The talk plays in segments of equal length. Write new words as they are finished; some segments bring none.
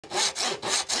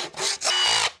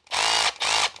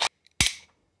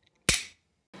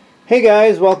Hey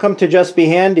guys, welcome to Just Be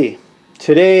Handy.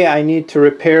 Today I need to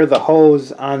repair the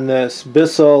hose on this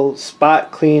Bissell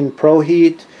Spot Clean Pro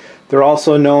Heat. They're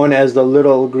also known as the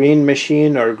little green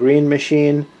machine or green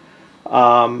machine.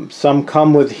 Some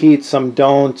come with heat, some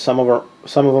don't. Some of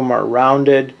them are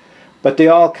rounded, but they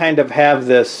all kind of have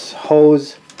this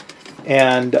hose,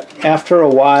 and after a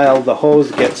while the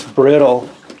hose gets brittle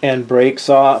and breaks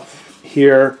off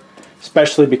here,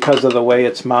 especially because of the way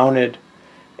it's mounted.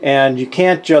 And you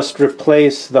can't just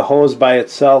replace the hose by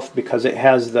itself because it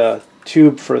has the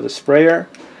tube for the sprayer.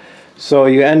 So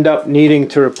you end up needing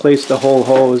to replace the whole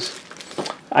hose.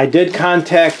 I did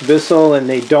contact Bissell and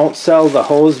they don't sell the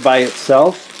hose by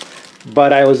itself,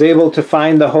 but I was able to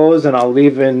find the hose, and I'll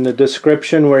leave in the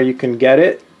description where you can get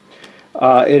it.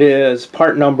 It is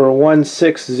part number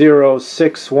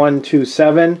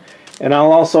 1606127, and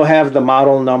I'll also have the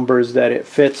model numbers that it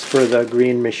fits for the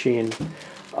green machine.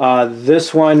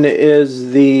 This one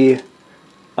is the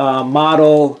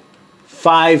model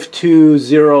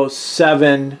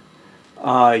 5207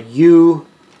 U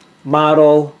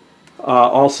model,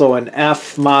 also an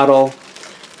F model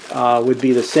would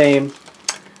be the same,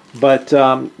 but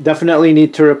definitely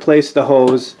need to replace the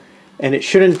hose, and it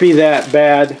shouldn't be that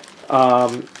bad.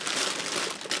 I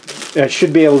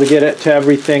should be able to get it to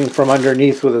everything from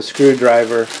underneath with a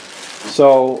screwdriver.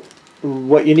 So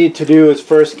what you need to do is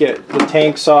first get the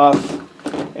tanks off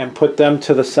and put them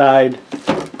to the side.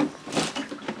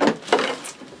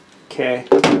 Okay,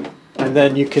 and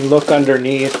then you can look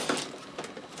underneath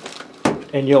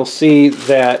and you'll see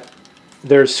that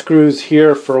there's screws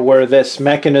here for where this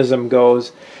mechanism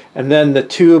goes, and then the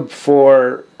tube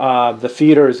for the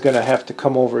feeder is going to have to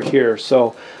come over here.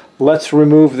 So let's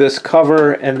remove this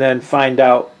cover and then find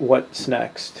out what's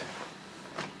next.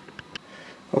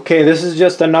 Okay, this is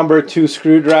just a number 2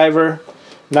 screwdriver.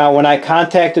 Now when I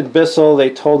contacted Bissell, they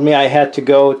told me I had to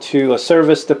go to a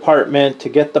service department to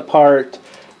get the part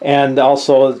and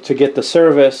also to get the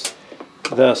service.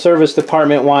 The service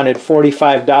department wanted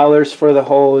 $45 for the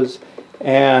hose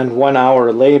and 1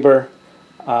 hour labor,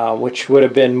 which would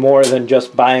have been more than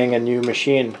just buying a new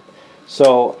machine.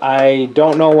 So I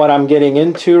don't know what I'm getting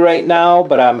into right now,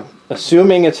 but I'm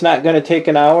assuming it's not going to take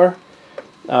an hour.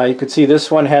 You can see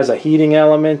this one has a heating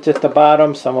element at the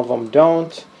bottom. Some of them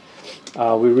don't.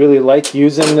 We really like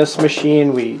using this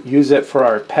machine. We use it for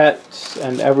our pets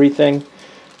and everything.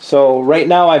 So right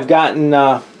now I've gotten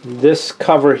this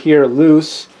cover here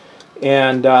loose,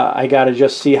 and I got to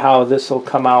just see how this will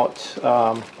come out.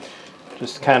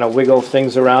 Just kind of wiggle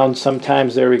things around.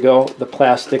 Sometimes, there we go, the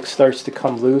plastic starts to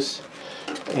come loose,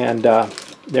 and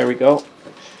there we go.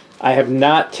 I have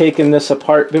not taken this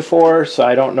apart before, so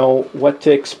I don't know what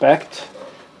to expect.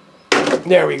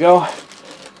 There we go.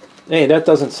 Hey, that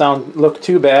doesn't look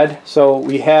too bad. So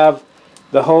we have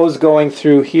the hose going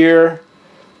through here.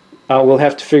 We'll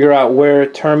have to figure out where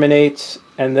it terminates,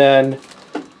 and then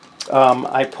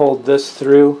I pulled this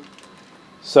through,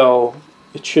 so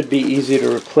it should be easy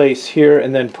to replace here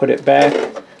and then put it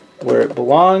back where it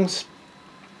belongs.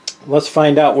 Let's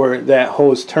find out where that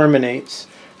hose terminates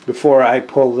before I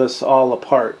pull this all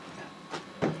apart.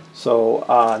 So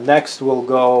next we'll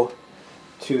go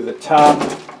to the top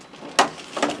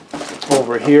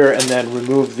over here and then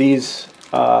remove these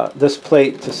this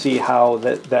plate to see how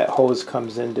that hose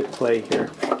comes into play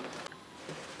here.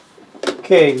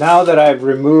 Okay, now that I've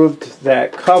removed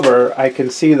that cover, I can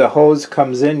see the hose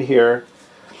comes in here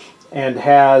and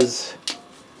has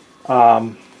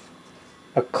a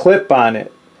clip on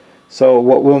it. So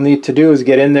what we'll need to do is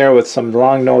get in there with some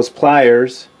long nose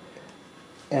pliers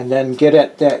and then get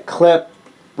at that clip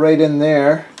right in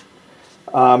there.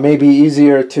 Maybe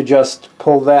easier to just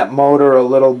pull that motor a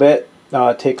little bit,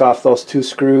 take off those 2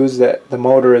 screws that the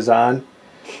motor is on,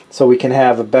 so we can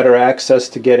have a better access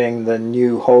to getting the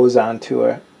new hose onto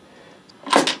it.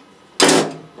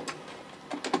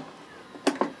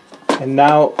 And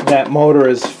now that motor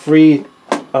is free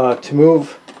to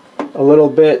move a little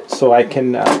bit, so I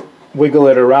can wiggle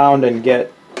it around and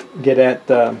get at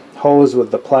the hose with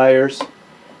the pliers.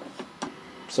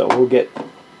 So we'll get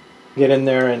in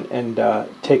there and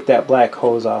take that black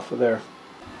hose off of there.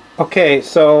 Okay,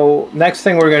 so next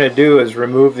thing we're going to do is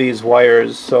remove these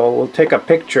wires. So we'll take a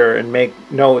picture and make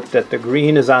note that the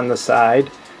green is on the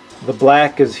side, the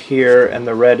black is here, and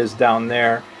the red is down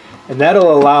there. And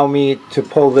that'll allow me to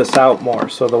pull this out more.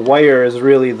 So the wire is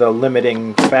really the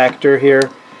limiting factor here.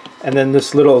 And then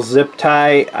this little zip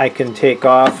tie I can take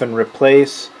off and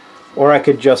replace, or I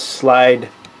could just slide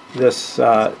this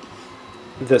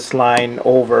this line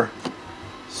over.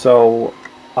 So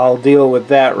I'll deal with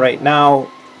that right now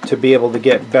to be able to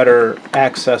get better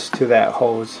access to that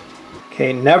hose.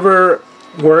 Okay, never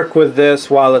work with this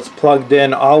while it's plugged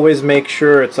in. Always make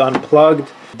sure it's unplugged.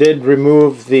 Did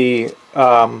remove the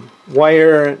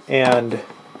wire and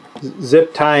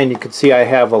zip tie, and you can see I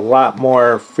have a lot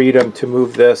more freedom to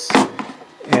move this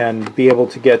and be able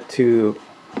to get to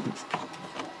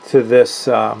this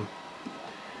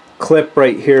clip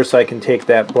right here so I can take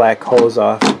that black hose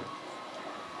off.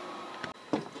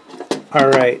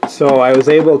 Alright, so I was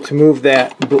able to move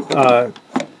that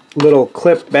little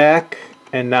clip back,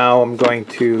 and now I'm going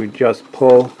to just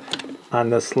pull on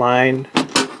this line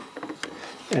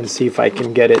and see if I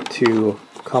can get it to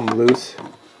come loose.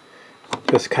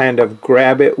 Just kind of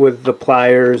grab it with the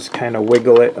pliers, kind of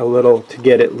wiggle it a little to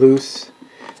get it loose,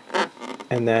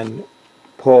 and then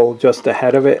pull just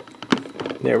ahead of it.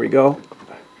 There we go.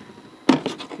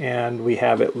 And we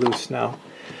have it loose now.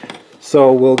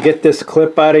 So we'll get this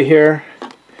clip out of here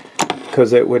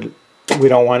because we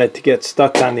don't want it to get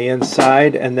stuck on the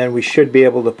inside, and then we should be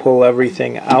able to pull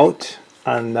everything out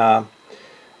on the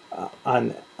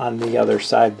other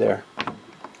side there.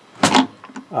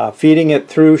 Feeding it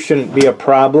through shouldn't be a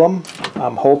problem,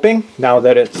 I'm hoping, now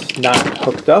that it's not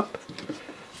hooked up.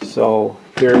 So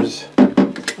here's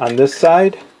on this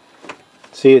side.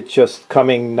 See, it's just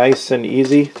coming nice and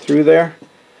easy through there.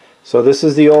 So this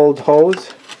is the old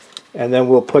hose, and then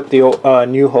we'll put the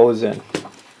new hose in.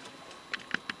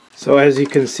 So as you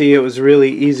can see, it was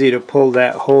really easy to pull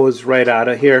that hose right out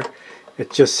of here.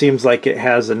 It just seems like it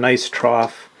has a nice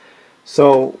trough.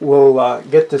 So we'll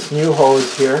get this new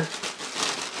hose here,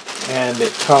 and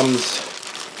it comes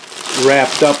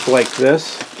wrapped up like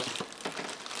this,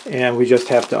 and we just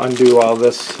have to undo all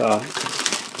this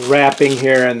wrapping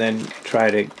here and then try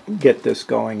to get this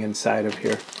going inside of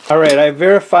here. Alright, I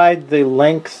verified the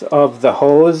length of the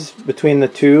hose between the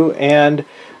two, and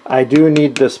I do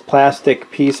need this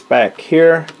plastic piece back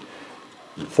here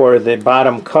for the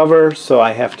bottom cover, so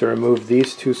I have to remove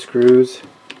these two screws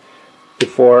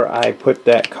before I put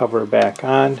that cover back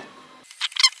on.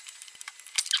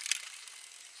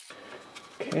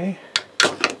 Okay,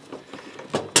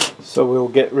 so we'll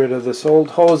get rid of this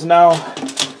old hose now,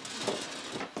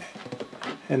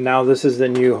 and now this is the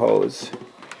new hose.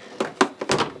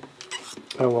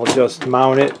 And we'll just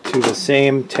mount it to the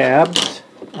same tabs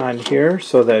on here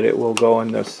so that it will go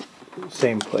in this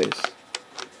same place,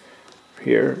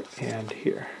 here and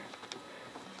here.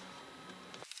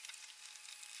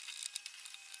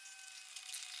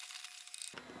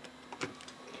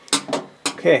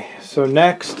 Okay, so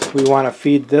next we want to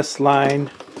feed this line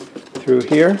through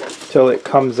here till it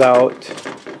comes out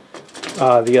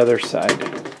the other side.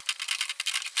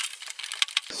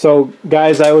 So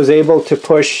guys, I was able to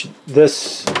push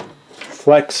this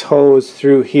flex hose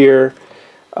through here.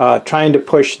 Trying to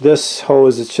push this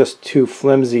hose is just too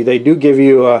flimsy. They do give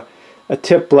you a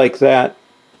tip like that,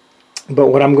 but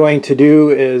what I'm going to do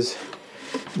is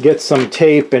get some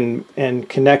tape and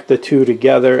connect the two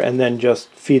together and then just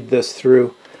feed this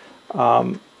through.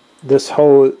 This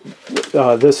hose,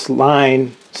 this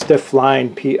line, stiff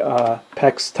line,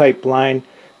 PEX type line,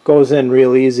 goes in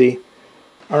real easy.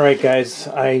 Alright guys,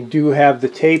 I do have the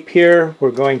tape here.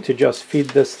 We're going to just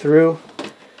feed this through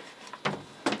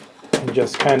and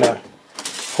just kind of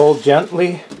hold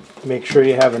gently. Make sure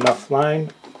you have enough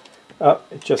line. Oh,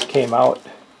 it just came out.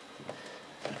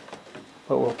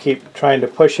 But we'll keep trying to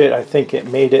push it. I think it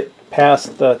made it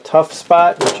past the tough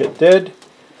spot, which it did.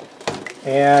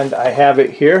 And I have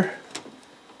it here.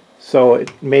 So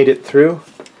it made it through.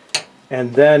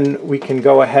 And then we can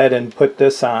go ahead and put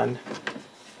this on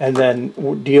and then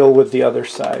deal with the other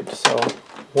side. So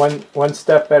one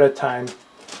step at a time.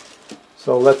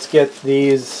 So let's get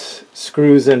these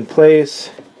screws in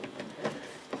place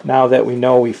now that we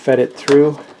know we fed it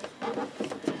through.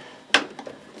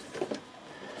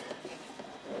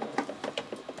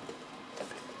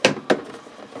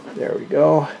 There we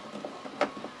go.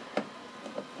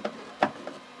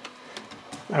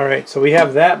 Alright, so we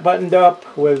have that buttoned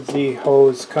up with the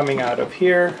hose coming out of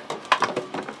here.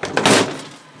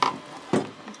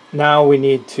 Now we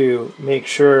need to make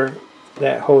sure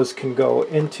that hose can go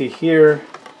into here.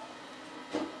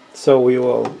 So we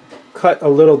will cut a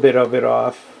little bit of it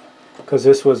off because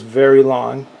this was very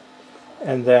long,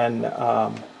 and then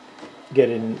get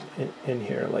it in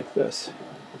here like this.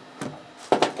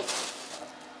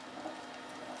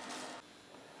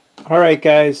 Alright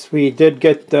guys, we did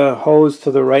get the hose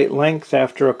to the right length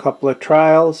after a couple of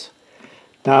trials.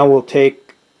 Now we'll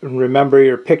take, remember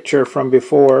your picture from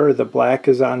before, the black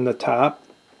is on the top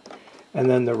and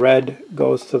then the red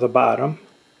goes to the bottom.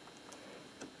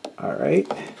 Alright,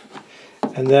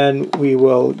 and then we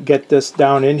will get this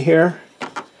down in here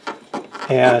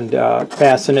and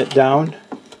fasten it down.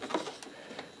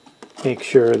 make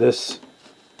sure this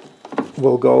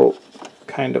will go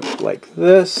kind of like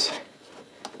this,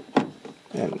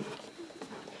 and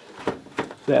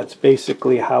that's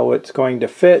basically how it's going to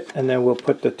fit. And then we'll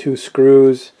put the 2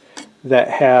 screws that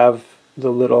have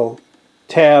the little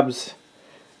tabs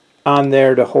on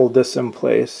there to hold this in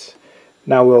place.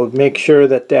 Now we'll make sure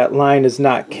that that line is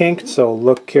not kinked, so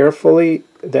look carefully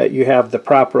that you have the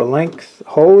proper length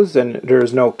hose and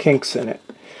there's no kinks in it.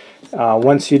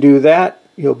 Once you do that,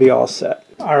 you'll be all set.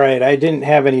 Alright, I didn't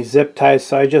have any zip ties,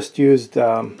 so I just used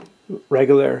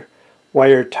regular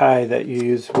wire tie that you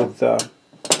use with the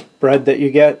bread that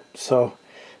you get. So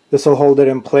this will hold it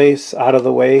in place out of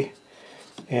the way,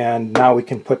 and now we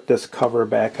can put this cover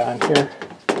back on here.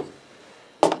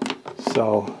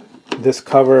 So this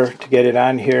cover, to get it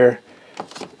on here,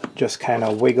 just kind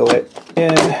of wiggle it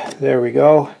in. There we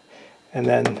go. And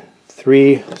then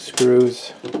 3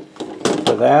 screws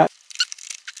for that.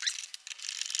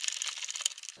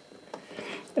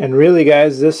 And really,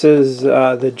 guys, this is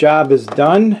the job is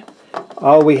done.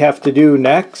 All we have to do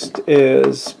next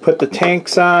is put the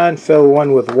tanks on, fill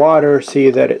one with water,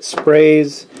 see that it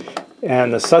sprays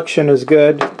and the suction is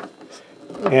good,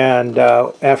 and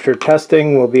after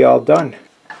testing we'll be all done.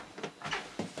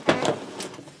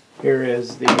 Here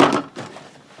is the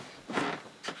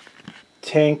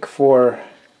tank for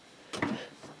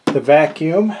the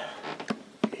vacuum.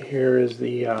 Here is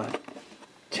the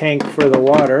tank for the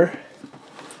water.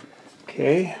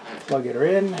 Okay, plug it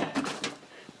in.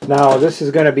 Now this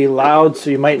is going to be loud, so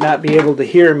you might not be able to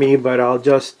hear me, but I'll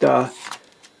just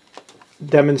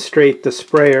demonstrate the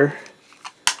sprayer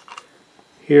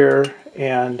here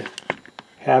and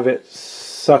have it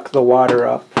suck the water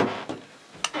up.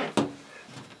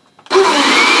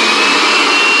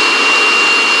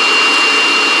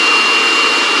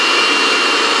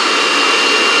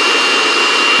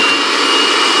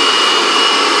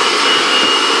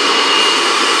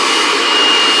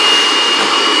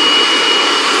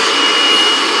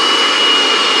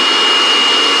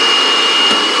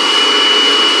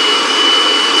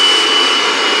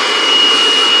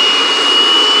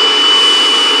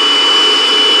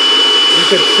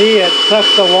 You can see it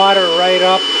sucks the water right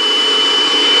up,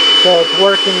 so it's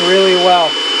working really well.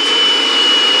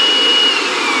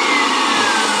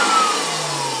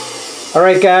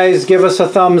 Alright guys, give us a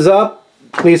thumbs up.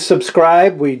 Please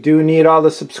subscribe. We do need all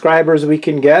the subscribers we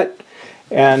can get.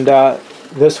 And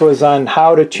this was on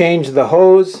how to change the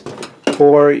hose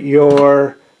for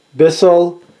your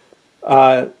Bissell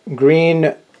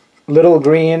little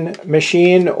green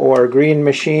machine or green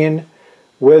machine,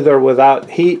 with or without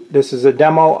heat. This is a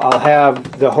demo. I'll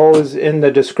have the hose in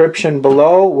the description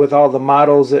below with all the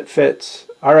models it fits.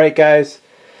 Alright guys,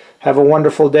 have a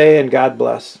wonderful day and God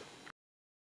bless.